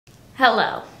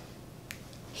Hello.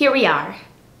 Here we are,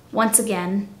 once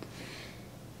again,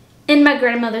 in my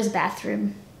grandmother's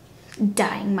bathroom,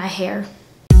 dyeing my hair.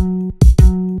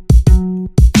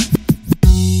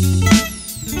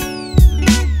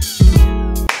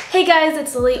 Hey guys,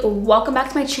 it's Lily. Welcome back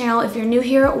to my channel. If you're new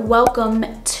here, welcome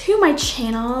to my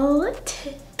channel.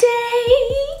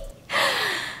 Today,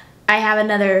 I have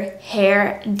another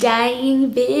hair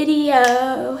dyeing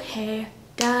video. Okay,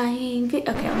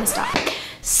 let me stop.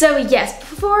 So yes,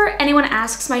 before anyone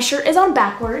asks, my shirt is on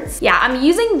backwards. Yeah, I'm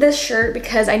using this shirt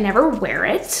because I never wear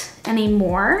it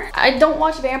anymore. I don't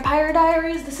watch Vampire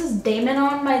Diaries. This is Damon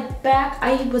on my back.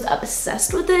 I was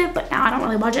obsessed with it, but now I don't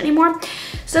really watch it anymore.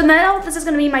 So now this is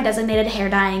gonna be my designated hair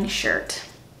dyeing shirt.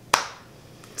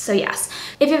 So yes,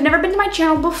 if you've never been to my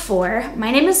channel before, my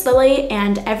name is Lily,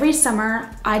 and every summer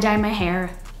I dye my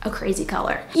hair a crazy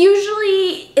color.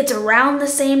 Usually it's around the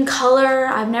same color.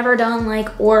 I've never done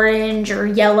like orange or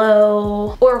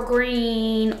yellow or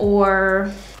green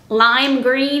or lime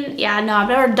green. Yeah, no, I've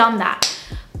never done that.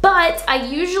 But I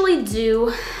usually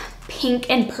do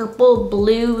pink and purple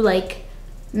blue like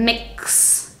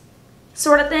mix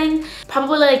sort of thing.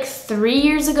 Probably like 3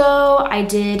 years ago, I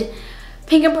did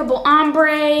pink and purple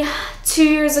ombre. 2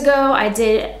 years ago, I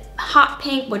did hot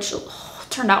pink, which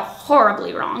turned out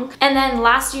horribly wrong. And then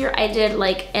last year I did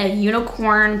like a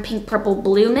unicorn pink purple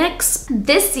blue mix.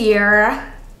 This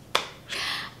year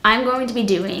I'm going to be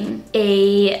doing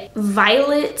a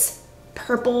violet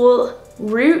purple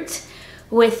root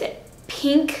with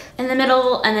pink in the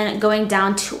middle and then going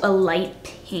down to a light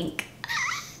pink.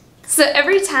 So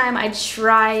every time I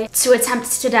try to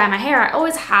attempt to dye my hair, I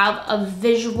always have a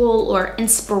visual or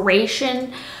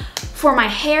inspiration for my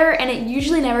hair, and it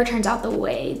usually never turns out the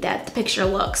way that the picture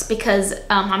looks because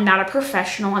I'm not a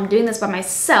professional. I'm doing this by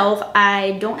myself.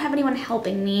 I don't have anyone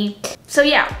helping me. So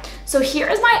yeah, so here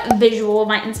is my visual,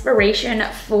 my inspiration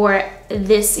for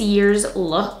this year's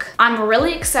look. I'm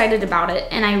really excited about it,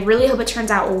 and I really hope it turns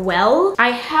out well. I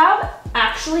have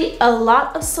actually a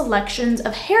lot of selections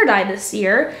of hair dye this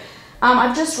year.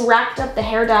 I've just racked up the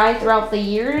hair dye throughout the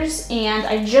years, and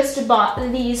I just bought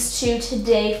these two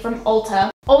today from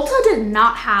Ulta. Ulta did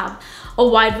not have a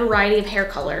wide variety of hair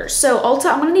colors. So Ulta,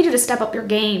 I'm gonna need you to step up your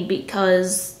game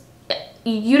because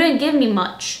you didn't give me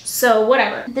much. So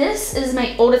whatever. This is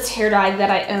my oldest hair dye that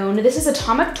I own. This is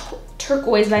Atomic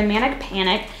Turquoise by Manic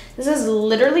Panic. This is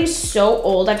literally so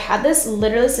old. I've had this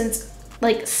literally since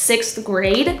like 6th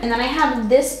grade. And then I have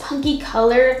this punky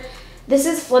color. This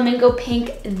is Flamingo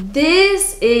Pink.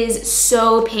 This is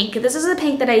so pink. This is the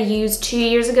pink that I used 2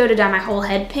 years ago to dye my whole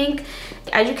head pink.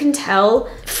 As you can tell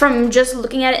from just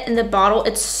looking at it in the bottle,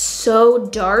 it's so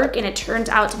dark and it turns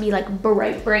out to be like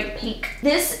bright, bright pink.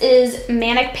 This is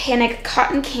Manic Panic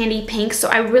Cotton Candy Pink. So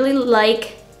I really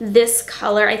like this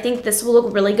color. I think this will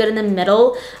look really good in the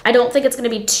middle. I don't think it's gonna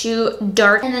be too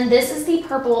dark. And then this is the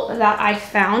purple that I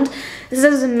found. This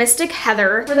is Mystic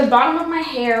Heather. For the bottom of my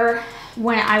hair,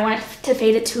 when I want to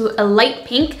fade it to a light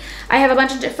pink, I have a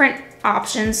bunch of different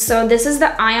options. So this is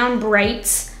the Ion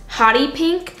Brights Hottie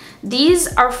Pink.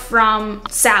 These are from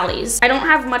Sally's. I don't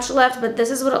have much left, but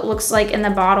this is what it looks like in the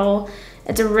bottle.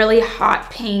 It's a really hot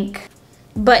pink,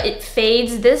 but it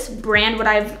fades. This brand, what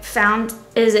I've found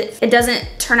is it doesn't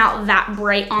turn out that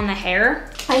bright on the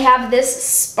hair. I have this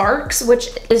Sparks, which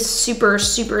is super,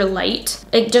 super light.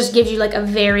 It just gives you like a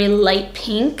very light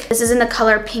pink. This is in the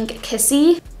color Pink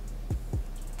Kissy.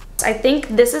 I think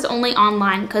this is only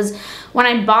online because when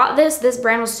I bought this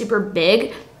brand was super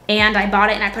big, and I bought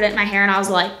it and I put it in my hair and I was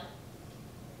like,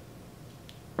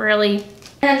 really?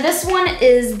 And this one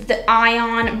is the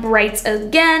Ion Brights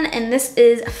again, and this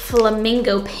is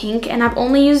Flamingo Pink, and I've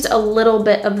only used a little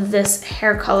bit of this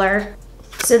hair color.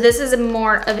 So this is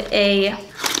more of a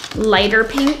lighter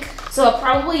pink. So I'll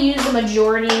probably use the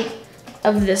majority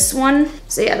of this one.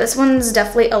 So yeah, this one's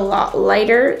definitely a lot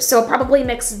lighter. So I'll probably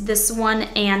mix this one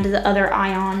and the other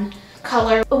Ion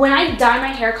color. But when I dye my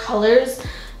hair colors,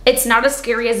 it's not as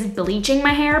scary as bleaching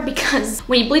my hair because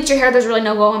when you bleach your hair, there's really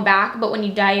no going back. But when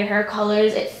you dye your hair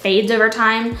colors, it fades over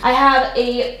time. I have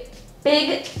a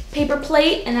big paper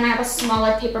plate and then I have a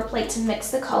smaller paper plate to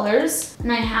mix the colors.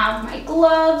 And I have my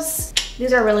gloves.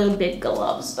 These are really big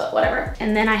gloves, but whatever.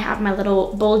 And then I have my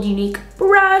little Bold Unique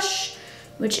brush,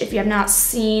 which if you have not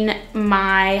seen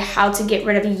my how to get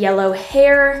rid of yellow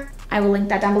hair, I will link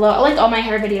that down below. I'll link all my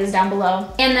hair videos down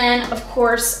below. And then of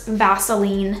course,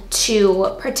 Vaseline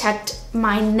to protect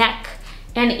my neck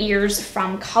and ears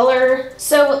from color.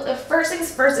 So the first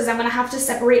things first is I'm gonna have to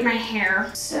separate my hair.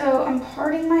 So I'm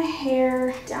parting my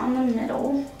hair down the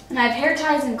middle. And I have hair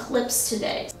ties and clips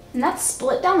today. And that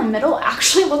split down the middle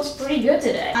actually looks pretty good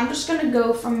today. I'm just gonna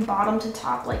go from bottom to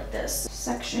top like this.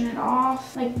 Section it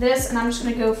off like this, and I'm just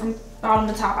gonna go from bottom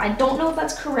to top. I don't know if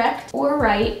that's correct or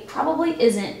right. Probably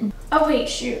isn't. Oh wait,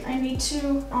 shoot. I need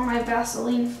to on my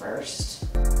Vaseline first.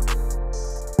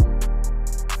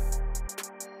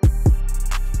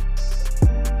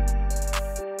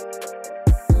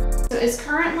 So it's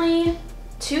currently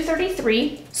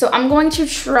 2:33. So I'm going to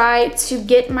try to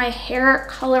get my hair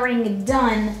coloring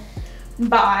done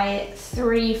by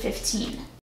 3:15.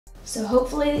 So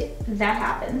hopefully that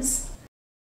happens.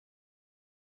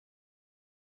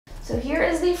 So here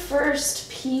is the first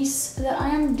piece that I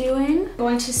am doing. I'm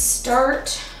going to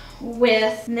start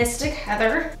with Mystic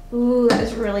Heather. Ooh, that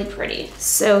is really pretty.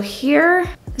 So here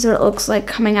is what it looks like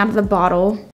coming out of the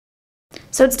bottle.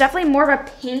 So it's definitely more of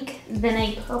a pink than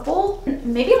a purple.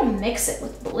 Maybe I'll mix it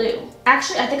with blue.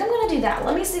 Actually, I think I'm gonna do that.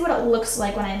 Let me see what it looks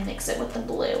like when I mix it with the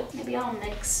blue. Maybe I'll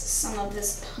mix some of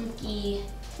this punky,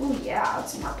 ooh yeah,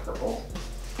 that's more purple.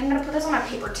 I'm gonna put this on my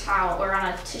paper towel or on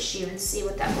a tissue and see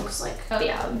what that looks like. Oh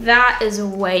yeah, that is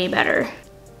way better.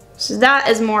 So that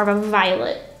is more of a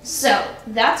violet. So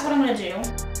that's what I'm gonna do.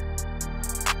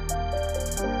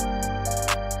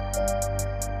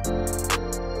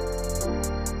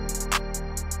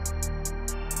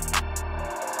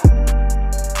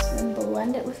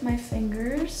 Blend it with my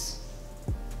fingers.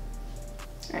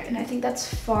 All right, and I think that's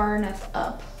far enough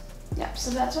up. Yep,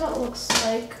 so that's what it looks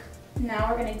like. Now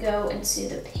we're gonna go into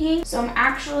the pink. So I'm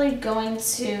actually going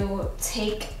to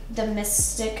take the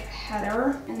Mystic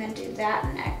Heather and then do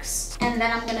that next. And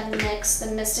then I'm gonna mix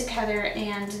the Mystic Heather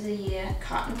and the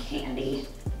cotton candy.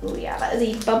 Oh yeah, that is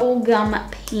a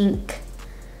bubblegum pink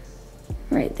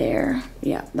right there.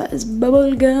 Yeah, that is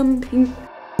bubblegum pink.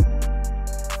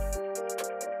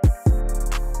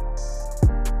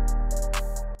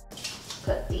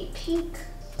 Put the pink.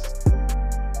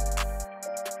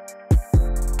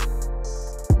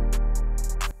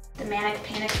 The Manic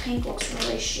Panic pink looks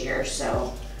really sheer,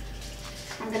 so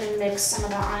I'm gonna mix some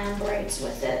of the iron braids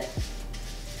with it.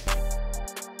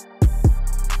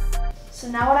 So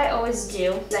now what I always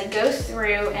do is I go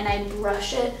through and I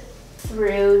brush it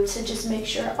through to just make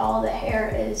sure all the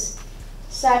hair is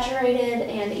saturated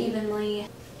and evenly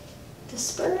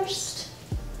dispersed.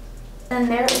 And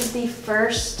there is the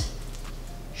first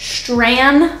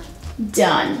strand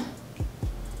done.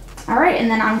 All right, and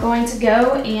then I'm going to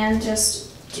go and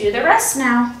just do the rest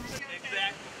now.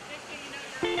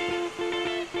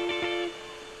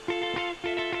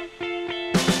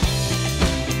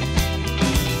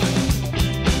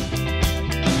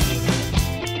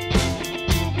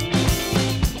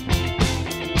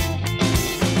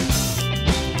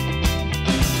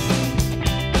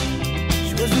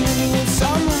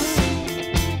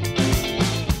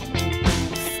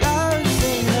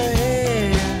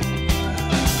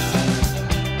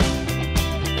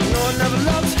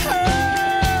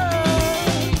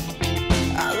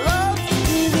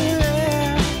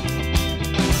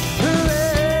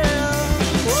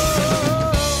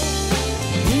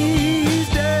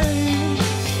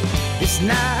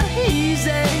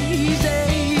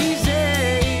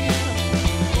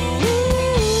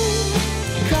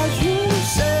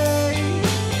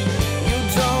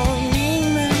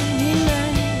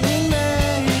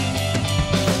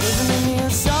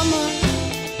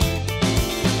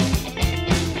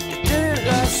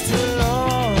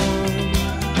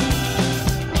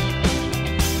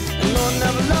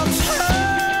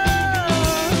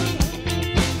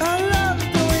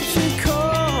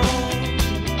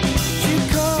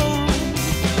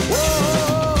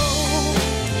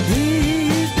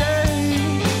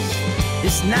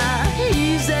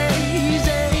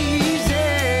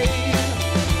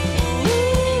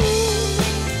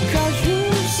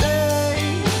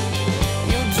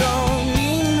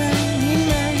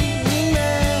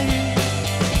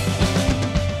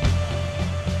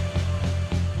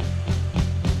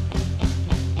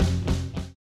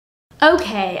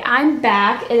 Okay, I'm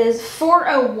back. It is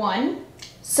 4:01,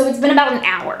 so it's been about an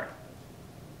hour.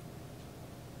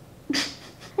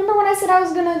 Remember when I said I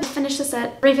was gonna finish this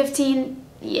at 3:15?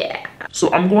 Yeah.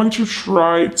 So I'm going to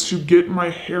try to get my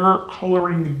hair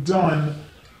coloring done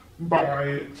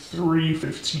by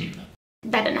 3:15.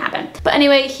 That didn't happen. But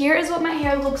anyway, here is what my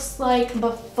hair looks like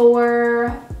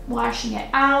before washing it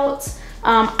out.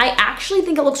 I actually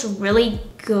think it looks really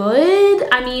good.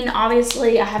 I mean,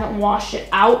 obviously I haven't washed it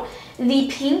out. The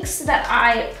pinks that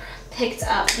I picked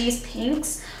up, these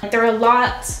pinks, they're a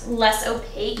lot less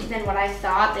opaque than what I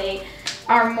thought. They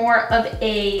are more of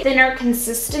a thinner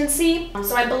consistency.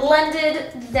 So I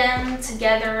blended them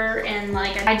together, and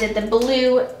like I did the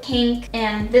blue, pink,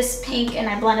 and this pink, and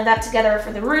I blended that together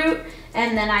for the root.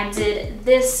 And then I did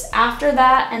this after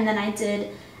that, and then I did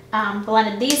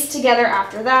blended these together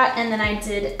after that, and then I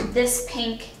did this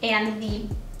pink and the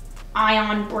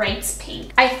Ion Brights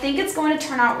pink. I think it's going to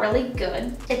turn out really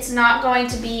good. It's not going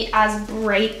to be as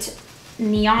bright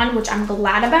neon, which I'm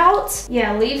glad about.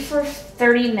 Yeah, leave for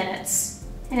 30 minutes.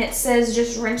 And it says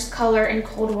just rinse color in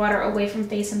cold water away from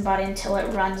face and body until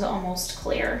it runs almost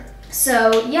clear.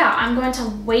 So yeah, I'm going to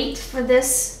wait for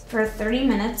this for 30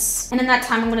 minutes. And in that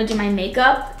time, I'm going to do my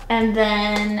makeup. And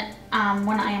then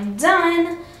when I am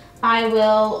done, I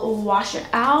will wash it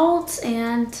out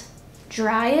and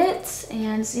dry it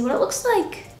and see what it looks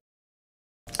like.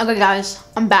 Okay guys,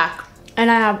 I'm back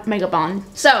and I have makeup on.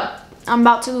 So I'm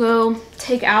about to go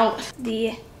take out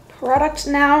the product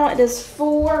now. It is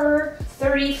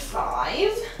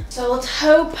 4:35. So let's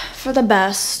hope for the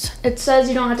best. It says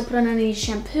you don't have to put on any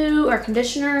shampoo or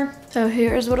conditioner. So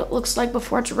here's what it looks like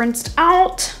before it's rinsed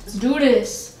out. Let's do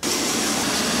this.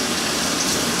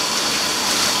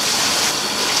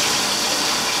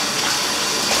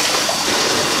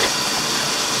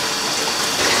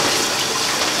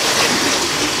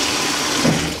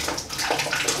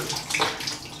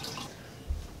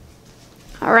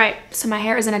 All right, so my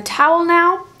hair is in a towel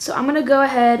now. So I'm gonna go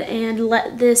ahead and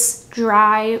let this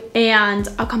dry, and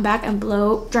I'll come back and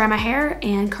dry my hair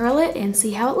and curl it and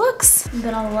see how it looks. I'm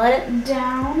gonna let it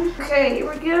down. Okay, here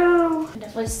we go.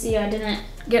 Definitely see I didn't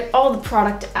get all the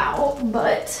product out,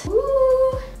 but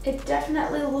ooh, it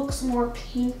definitely looks more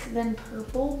pink than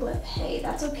purple, but hey,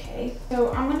 that's okay.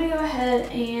 So I'm gonna go ahead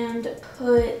and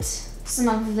put some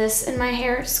of this in my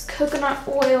hair. It's coconut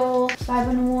oil,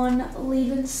 5-in-1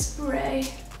 leave-in spray.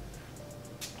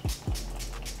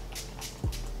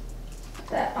 Put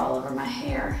that all over my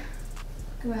hair.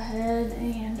 Go ahead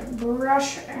and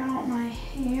brush out my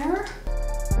hair.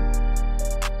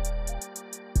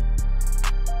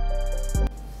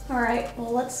 All right,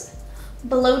 well, let's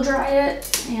blow dry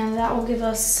it, and that will give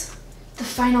us the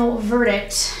final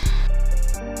verdict.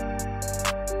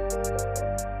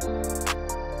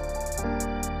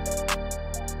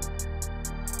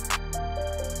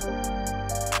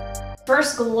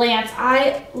 First glance,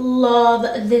 I love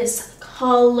this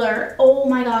color. Oh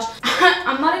my gosh.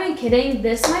 I'm not even kidding.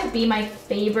 This might be my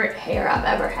favorite hair I've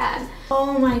ever had.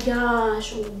 Oh my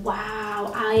gosh.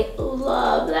 Wow. I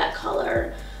love that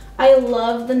color. I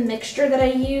love the mixture that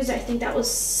I used. I think that was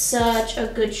such a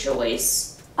good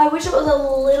choice. I wish it was a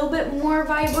little bit more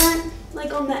vibrant,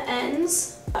 like on the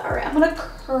ends. All right, I'm gonna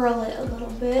curl it a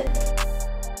little bit.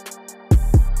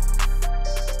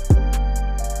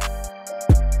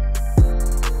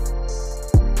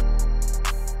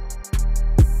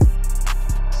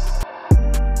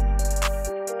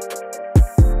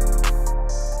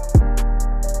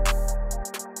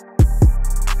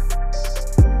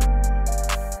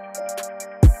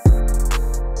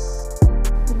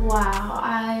 Wow,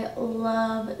 I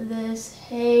love this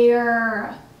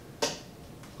hair.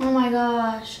 Oh my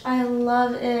gosh, I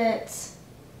love it. It's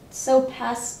so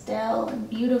pastel and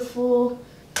beautiful.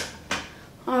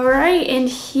 All right, and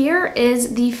here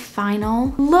is the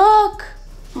final look.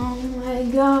 Oh my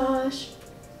gosh,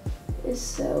 it's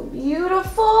so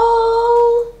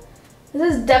beautiful.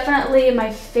 This is definitely my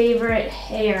favorite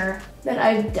hair that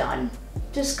I've done.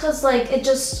 Just cause like it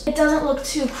doesn't look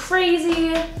too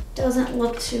crazy, doesn't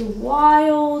look too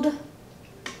wild.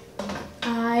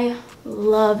 I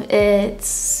love it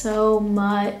so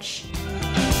much.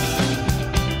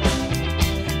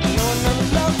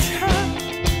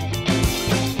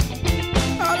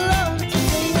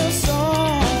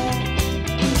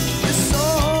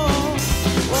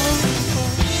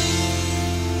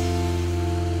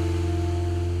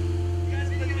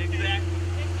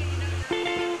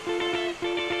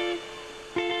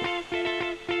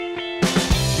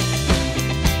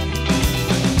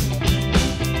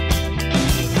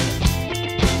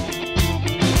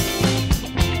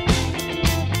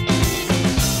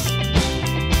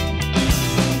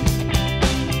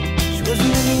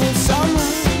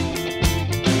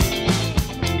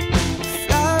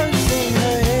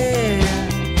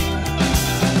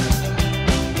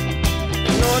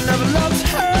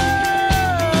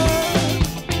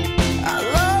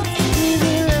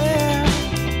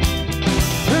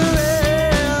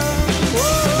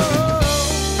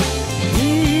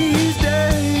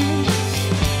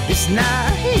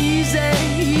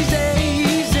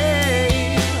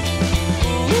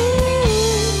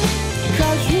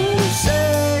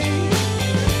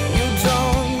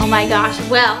 Oh my gosh,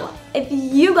 well, if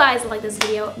you guys like this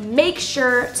video, make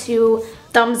sure to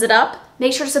thumbs it up.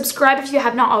 Make sure to subscribe if you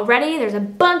have not already. There's a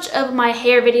bunch of my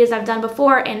hair videos I've done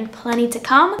before and plenty to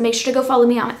come. Make sure to go follow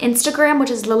me on Instagram,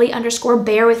 which is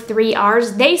Lily_Bear with 3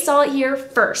 R's. They saw it here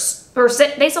first. Or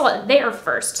they saw it there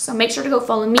first. So make sure to go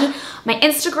follow me on my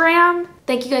Instagram.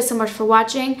 Thank you guys so much for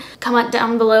watching. Comment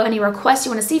down below any requests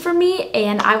you want to see from me.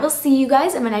 And I will see you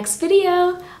guys in my next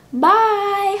video.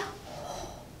 Bye!